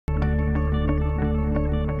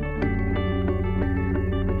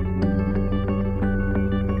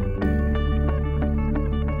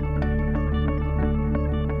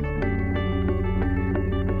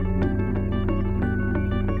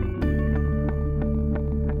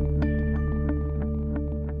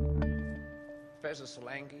Professor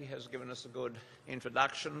Solanki has given us a good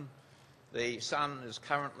introduction. The Sun is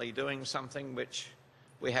currently doing something which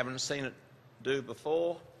we haven't seen it do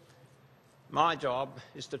before. My job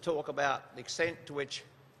is to talk about the extent to which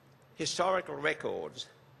historical records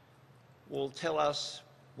will tell us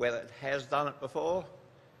whether it has done it before,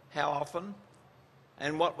 how often,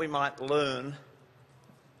 and what we might learn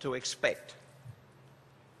to expect.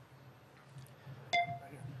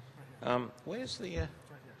 Where's the...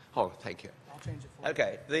 Oh, thank you. I'll change it for you.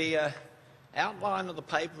 Okay, the outline of the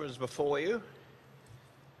paper is before you.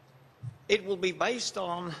 It will be based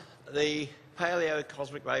on the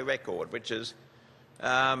paleocosmic ray record, which is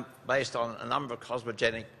based on a number of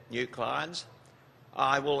cosmogenic nuclides.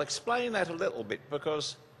 I will explain that a little bit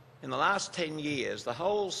because in the last 10 years, the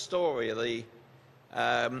whole story of the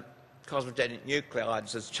cosmogenic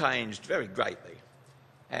nuclides has changed very greatly.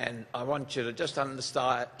 And I want you to just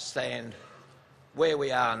understand where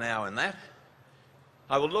we are now in that.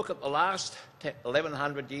 I will look at the last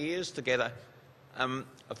 1100 years to get a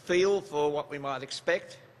feel for what we might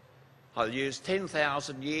expect. I'll use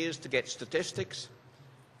 10,000 years to get statistics,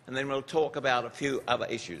 and then we'll talk about a few other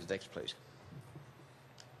issues. Next, please.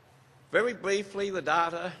 Very briefly, the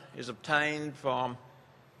data is obtained from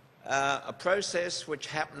a process which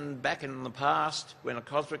happened back in the past when a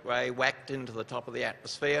cosmic ray whacked into the top of the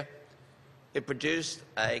atmosphere. It produced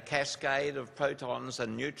a cascade of protons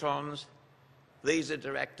and neutrons. These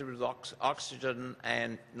interacted with oxygen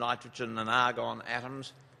and nitrogen and argon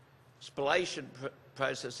atoms. Spallation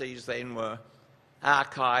processes then were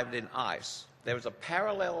archived in ice. There was a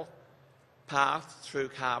parallel path through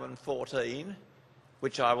carbon-14,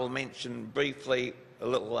 which I will mention briefly a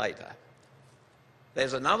little later.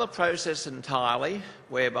 There's another process entirely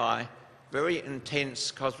whereby very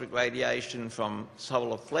intense cosmic radiation from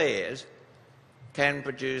solar flares can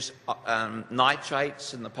produce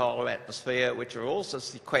nitrates in the polar atmosphere, which are also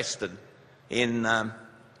sequestered in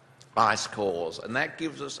ice cores. And that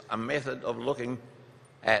gives us a method of looking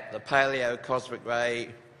at the paleocosmic ray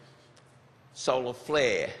solar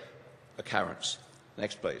flare occurrence.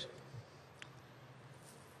 Next, please.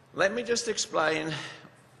 Let me just explain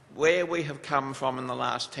where we have come from in the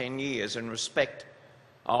last 10 years in respect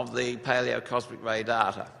of the paleocosmic ray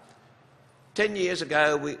data. 10 years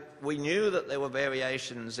ago, we knew that there were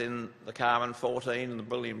variations in the carbon-14 and the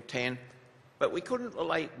beryllium-10, but we couldn't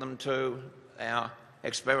relate them to our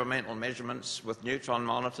experimental measurements with neutron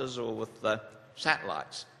monitors or with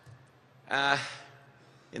satellites.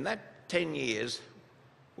 In that 10 years,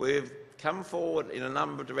 we've come forward in a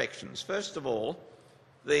number of directions. First of all,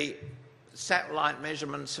 the satellite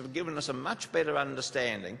measurements have given us a much better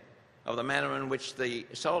understanding of the manner in which the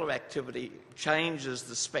solar activity changes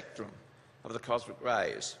the spectrum of the cosmic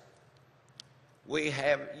rays. We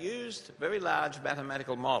have used very large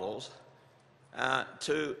mathematical models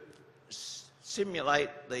to simulate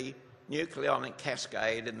the nucleonic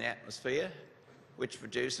cascade in the atmosphere, which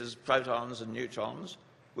produces protons and neutrons,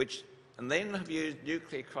 and then have used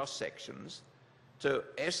nuclear cross-sections to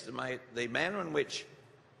estimate the manner in which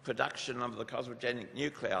production of the cosmogenic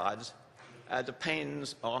nuclides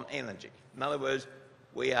depends on energy. In other words,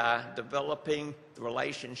 we are developing the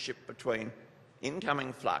relationship between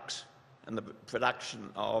incoming flux and the production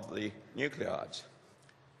of the nuclides.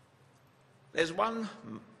 There's one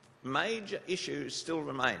major issue still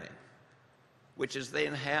remaining, which is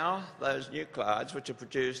then how those nuclides, which are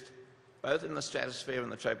produced both in the stratosphere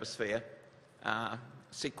and the troposphere, are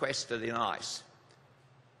sequestered in ice.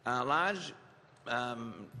 Large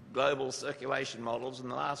global circulation models in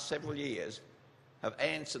the last several years have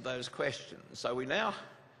answered those questions. So we now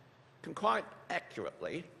can quite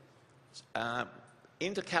accurately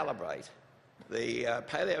intercalibrate the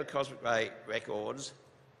paleocosmic ray records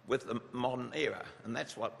with the modern era, and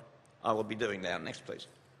that's what I will be doing now. Next, please.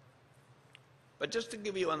 But just to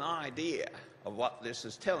give you an idea of what this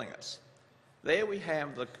is telling us, there we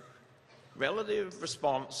have the relative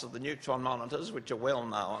response of the neutron monitors, which are well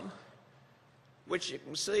known, which you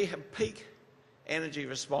can see have peak energy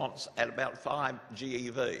response at about 5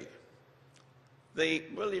 GeV. The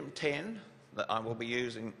beryllium-10 that I will be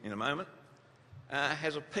using in a moment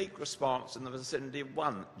has a peak response in the vicinity of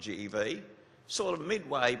 1 GeV, sort of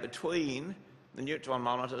midway between the neutron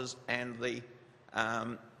monitors and the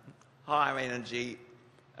higher energy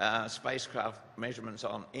spacecraft measurements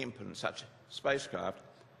on IMP and such spacecraft.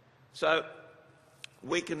 So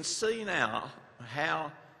we can see now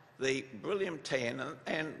how the beryllium-10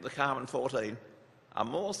 and the carbon-14 are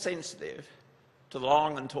more sensitive to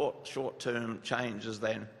long and short-term changes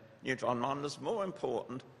than neutron monitors. More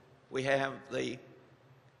important, we have the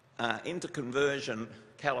interconversion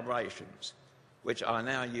calibrations, which I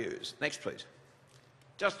now use. Next, please.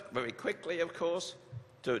 just very quickly, of course,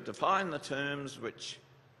 to define the terms which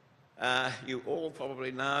you all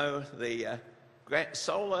probably know, the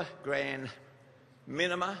solar grand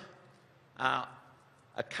minima are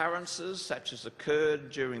occurrences such as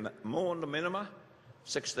occurred during the Maunder minima,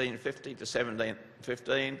 1650 to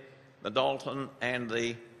 1715, the Dalton and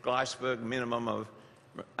the Gleisberg minimum of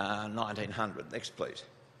 1900. Next, please.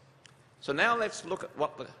 So now let's look at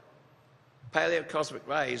what the paleocosmic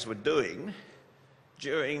rays were doing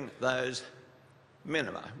during those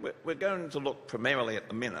minima. We're going to look primarily at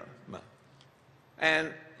the minima.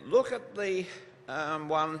 And look at the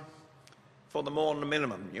one for the Maunder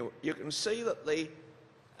minimum. You can see that the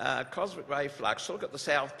cosmic ray flux, look at the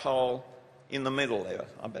South Pole in the middle there.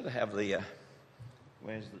 I better have the,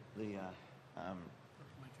 where's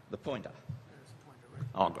the pointer?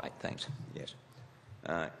 Oh, great, thanks, yes.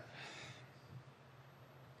 Okay.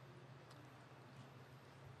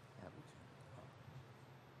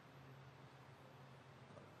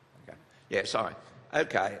 Yeah, sorry.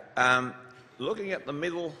 Okay, looking at the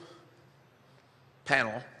middle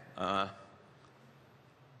panel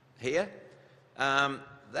here,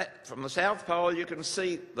 that from the South Pole you can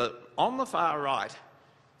see that on the far right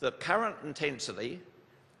the current intensity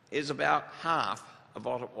is about half of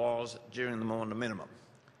what it was during the Maunder minimum.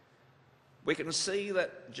 We can see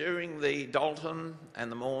that during the Dalton and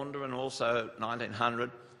the Maunder and also 1900,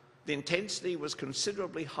 the intensity was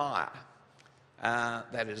considerably higher.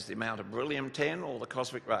 That is, the amount of beryllium-10 or the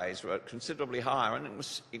cosmic rays were considerably higher, and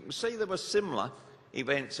you can see there were similar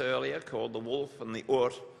events earlier called the Wolf and the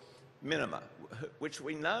Oort minima, which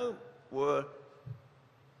we know were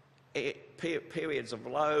periods of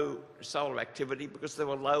low solar activity because there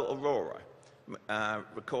were low aurora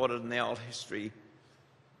recorded in the old history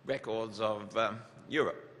records of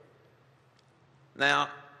Europe. Now,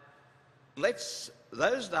 those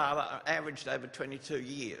data are averaged over 22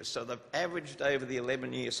 years, so they've averaged over the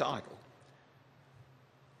 11-year cycle.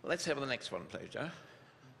 Let's have the next one, please, Joe.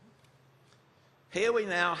 Here we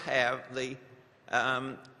now have the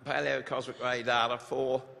paleocosmic ray data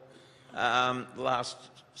for the last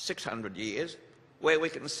 600 years, where we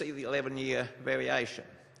can see the 11-year variation.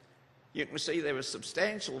 You can see there was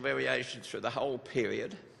substantial variation through the whole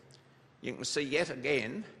period. You can see yet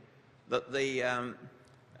again that the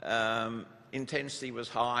intensity was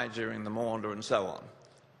high during the Maunder and so on.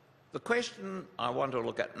 The question I want to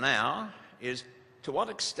look at now is, to what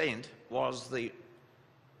extent was the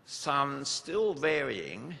Sun still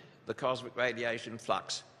varying the cosmic radiation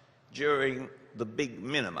flux during the big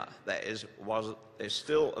minima? That is, was there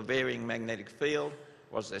still a varying magnetic field?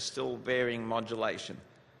 Was there still varying modulation?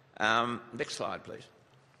 Next slide, please.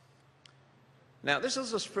 Now, this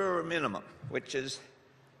is the Spura minimum, which is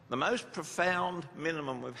the most profound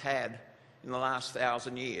minimum we've had in the last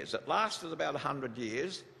 1,000 years. It lasted about 100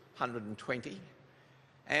 years, 120,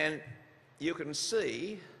 and you can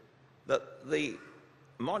see that the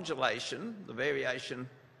modulation, the variation,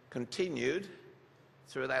 continued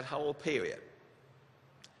through that whole period.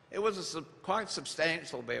 It was a quite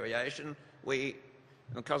substantial variation. We,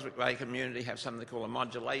 in the cosmic ray community, have something called a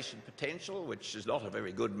modulation potential, which is not a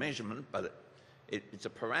very good measurement, but it's a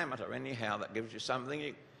parameter anyhow that gives you something.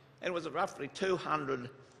 And it was a roughly 200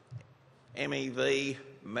 MeV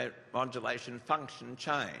modulation function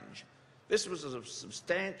change. This was a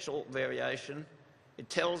substantial variation. It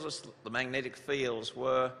tells us that the magnetic fields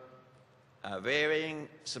were varying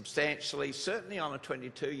substantially, certainly on a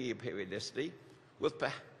 22-year periodicity, but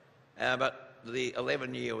the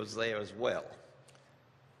 11-year was there as well.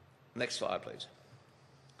 Next slide, please.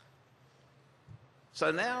 So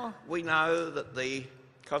now we know that the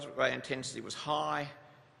cosmic ray intensity was high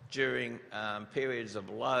during periods of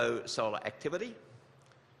low solar activity.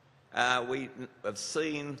 We have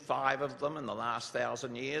seen 5 of them in the last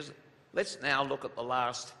 1,000 years. Let's now look at the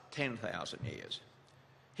last 10,000 years.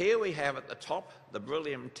 Here we have at the top the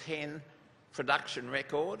beryllium-10 production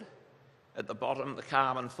record, at the bottom the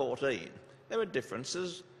carbon-14. There are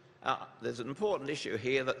differences. There's an important issue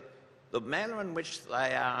here that the manner in which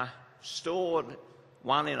they are stored,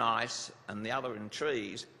 one in ice and the other in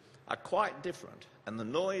trees, are quite different, and the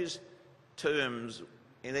noise terms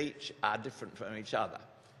in each are different from each other.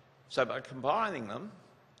 So by combining them,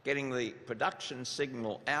 getting the production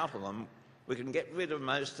signal out of them, we can get rid of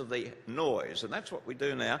most of the noise, and that's what we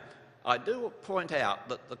do now. I do point out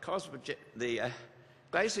that the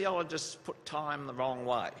glaciologists put time the wrong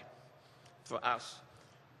way for us,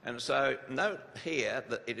 and so note here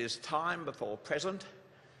that it is time before present.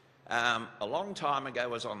 A long time ago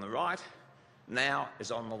was on the right, now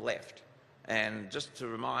is on the left. And just to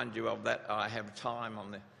remind you of that, I have time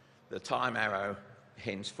on the time arrow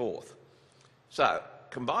henceforth. So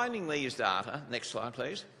combining these data, next slide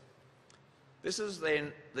please, this is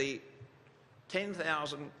then the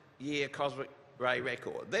 10,000-year cosmic ray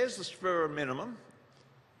record. There's the Spira minimum.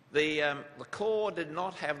 The core did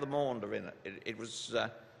not have the Maunder in it.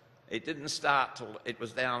 It didn't start till it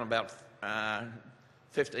was down about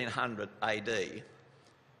 1500 AD.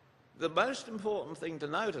 The most important thing to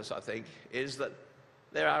notice, I think, is that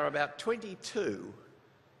there are about 22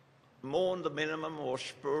 Maunder minimum or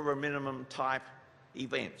Spira minimum type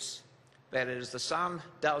events. That is, the Sun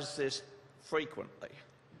does this frequently,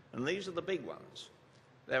 and these are the big ones.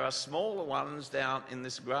 There are smaller ones down in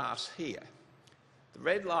this grass here. The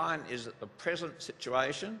red line is at the present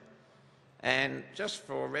situation, and just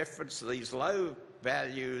for reference, these low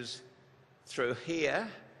values through here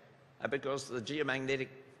are because the geomagnetic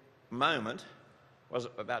moment was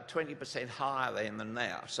about 20% higher then than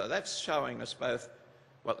now. So that's showing us both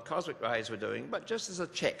what the cosmic rays were doing, but just as a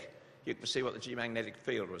check, you can see what the geomagnetic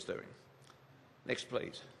field was doing. Next,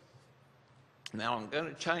 please. Now I'm going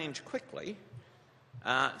to change quickly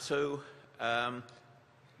to,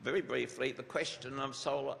 very briefly, the question of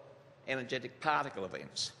solar energetic particle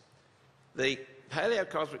events. The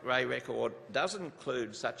paleocosmic ray record does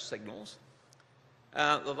include such signals.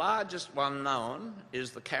 The largest one known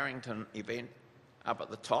is the Carrington event up at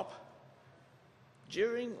the top.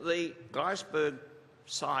 During the Gleisberg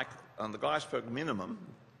cycle, the Gleisberg minimum,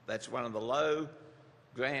 that's one of the low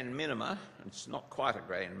grand minima, it's not quite a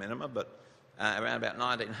grand minima, but around about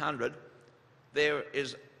 1900, there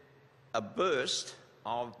is a burst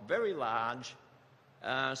of very large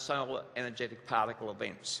solar energetic particle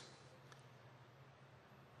events.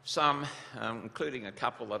 Some, including a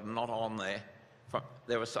couple that are not on there,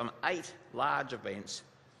 there were some 8 large events.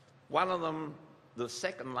 One of them, the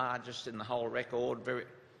second largest in the whole record,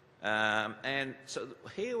 and so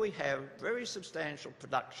here we have very substantial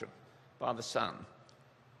production by the Sun.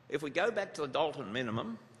 If we go back to the Dalton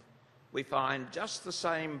minimum, we find just the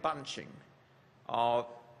same bunching of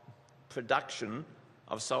production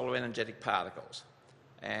of solar energetic particles.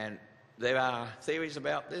 And there are theories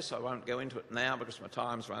about this. I won't go into it now because my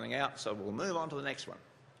time's running out, so we'll move on to the next one.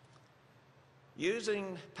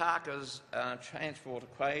 Using Parker's transport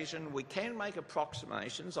equation, we can make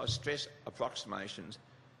approximations, I stress approximations,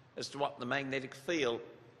 as to what the magnetic field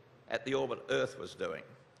at the orbit Earth was doing.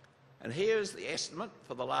 And here's the estimate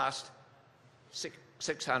for the last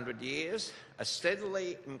 600 years, a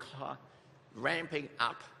steadily ramping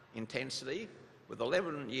up intensity with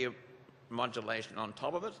 11-year modulation on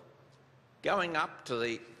top of it, going up to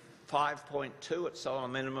the 5.2 at solar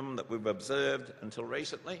minimum that we've observed until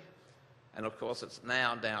recently, and of course it's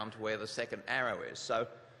now down to where the second arrow is. So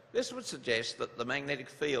this would suggest that the magnetic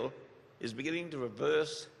field is beginning to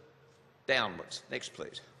reverse downwards. Next,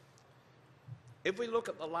 please. If we look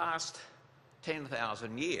at the last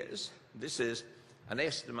 10,000 years, this is an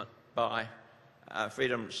estimate by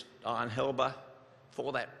Friedenstein-Helber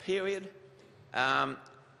for that period.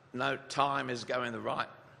 Note time is going the right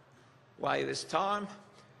way this time.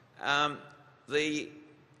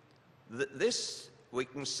 We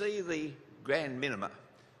can see the grand minima.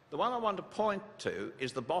 The one I want to point to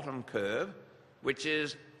is the bottom curve, which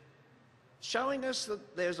is showing us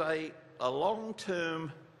that there's a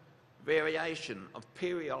long-term variation of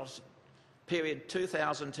period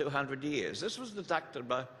 2,200 years. This was detected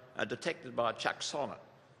by Chuck Sonnet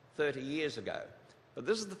 30 years ago. But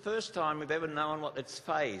this is the first time we've ever known what its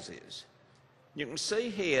phase is. You can see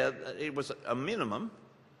here that it was a minimum,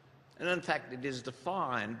 and in fact it is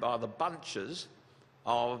defined by the bunches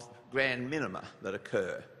of grand minima that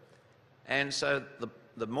occur. And so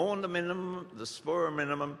the Maunder minimum, the Spira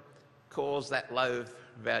minimum, cause that low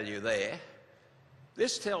value there.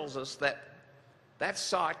 This tells us that that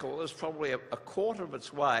cycle is probably a quarter of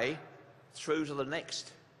its way through to the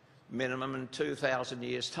next minimum in 2,000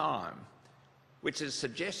 years' time, which is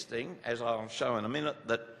suggesting, as I'll show in a minute,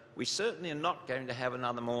 that we certainly are not going to have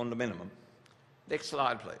another Maunder minimum. Next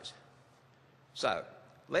slide, please. So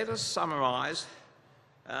let us summarise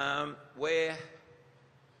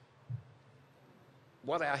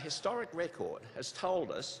what our historic record has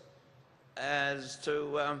told us as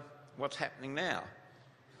to what's happening now.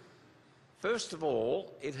 First of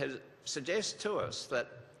all, it suggests to us that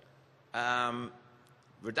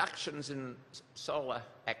reductions in solar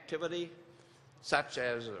activity, such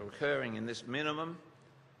as are occurring in this minimum,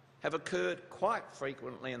 have occurred quite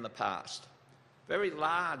frequently in the past. Very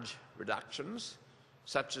large reductions,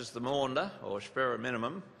 such as the Maunder or Spira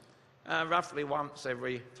minimum, roughly once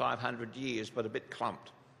every 500 years, but a bit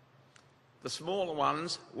clumped. The smaller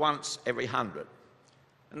ones, once every 100.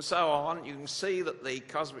 And so on. You can see that the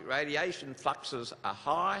cosmic radiation fluxes are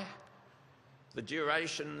high, The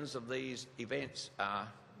durations of these events are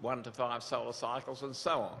 1 to 5 solar cycles and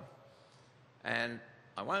so on. And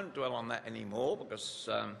I won't dwell on that anymore because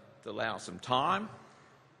to allow some time.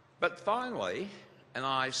 But finally, and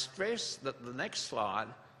I stress that the next slide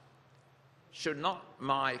should not,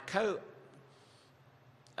 my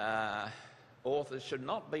co-authors should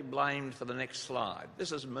not be blamed for the next slide.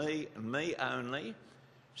 This is me and me only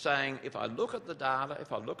saying if I look at the data,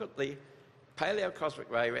 if I look at the paleocosmic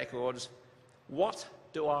ray records, what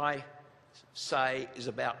do I say is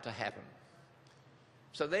about to happen?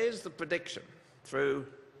 So there's the prediction through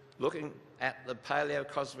looking at the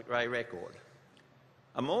paleocosmic ray record.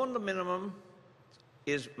 A Maunder minimum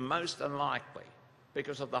is most unlikely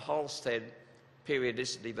because of the Halstead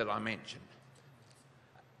periodicity that I mentioned.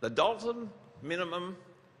 The Dalton minimum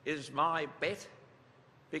is my bet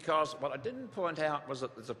because what I didn't point out was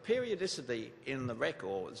that there's a periodicity in the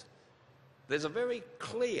records. There's a very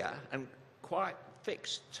clear and quite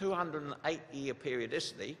fixed 208-year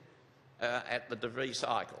periodicity at the de Vries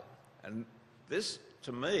cycle. And this,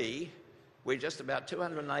 to me, we're just about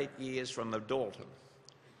 208 years from the Dalton.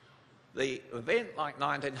 The event like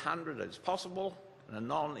 1900 is possible, and a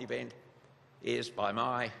non-event is, by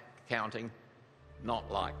my counting,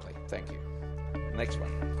 not likely. Thank you. Next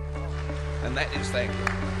one. And that is thank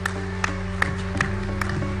you.